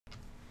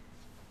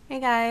Hey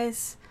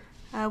guys,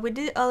 with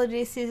the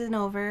holiday season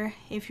over,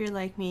 if you're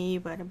like me, you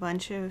bought a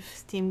bunch of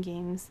Steam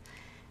games.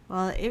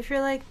 Well, if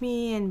you're like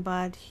me and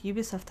bought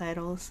Ubisoft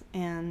titles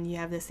and you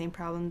have the same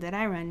problem that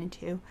I ran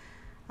into,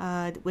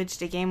 which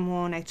the game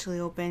won't actually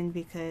open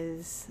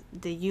because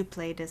the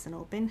Uplay doesn't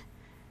open,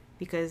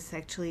 because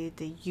actually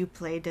the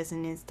Uplay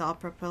doesn't install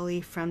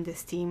properly from the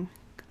Steam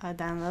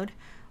download.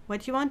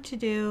 What you want to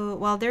do,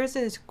 well, there's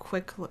a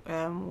quick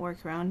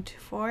workaround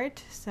for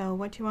it. So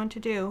what you want to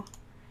do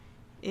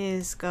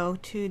is go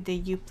to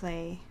the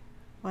Uplay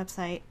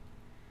website.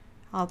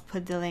 I'll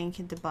put the link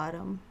at the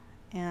bottom,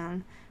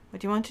 and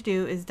what you want to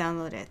do is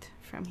download it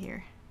from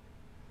here,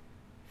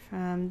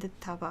 from the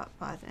top up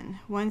button.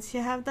 Once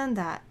you have done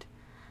that,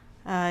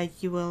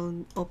 you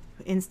will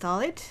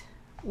install it.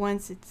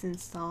 Once it's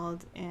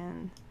installed,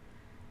 and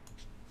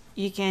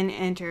you can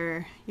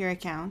enter your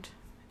account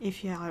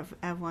if you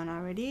have one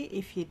already.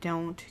 If you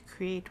don't,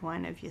 create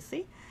one,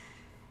 obviously.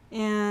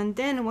 And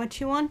then what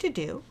you want to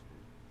do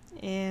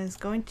is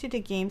go into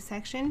the game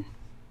section,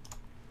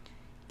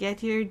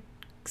 get your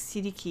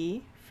CD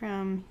key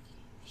from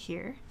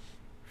here,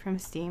 from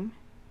Steam,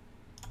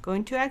 go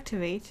into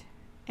activate,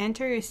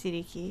 enter your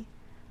CD key,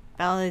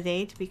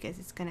 validate because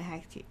it's going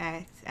to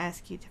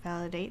ask you to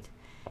validate,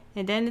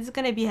 and then it's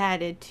going to be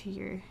added to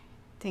your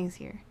things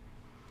here.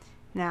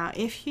 Now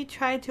if you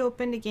try to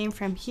open the game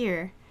from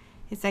here,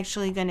 it's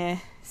actually going to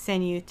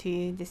send you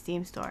to the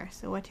Steam store.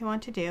 So what you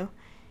want to do,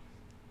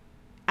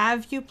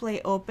 have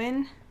Uplay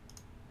open,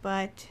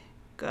 but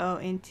go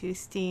into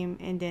Steam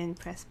and then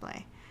press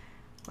play.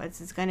 What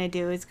it's gonna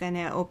do is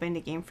gonna open the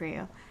game for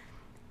you,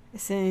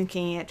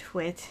 syncing it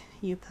with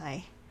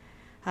Uplay.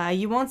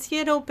 You won't see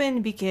it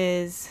open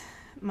because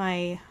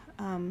my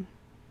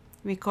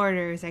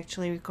recorder is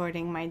actually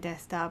recording my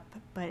desktop,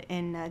 but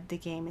in the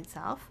game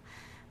itself,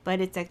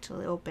 but it's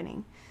actually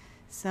opening.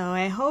 So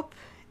I hope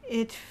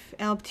it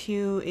helped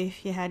you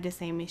if you had the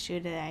same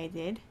issue that I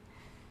did.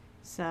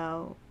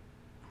 So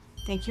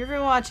thank you for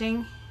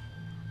watching.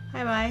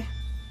 Bye bye.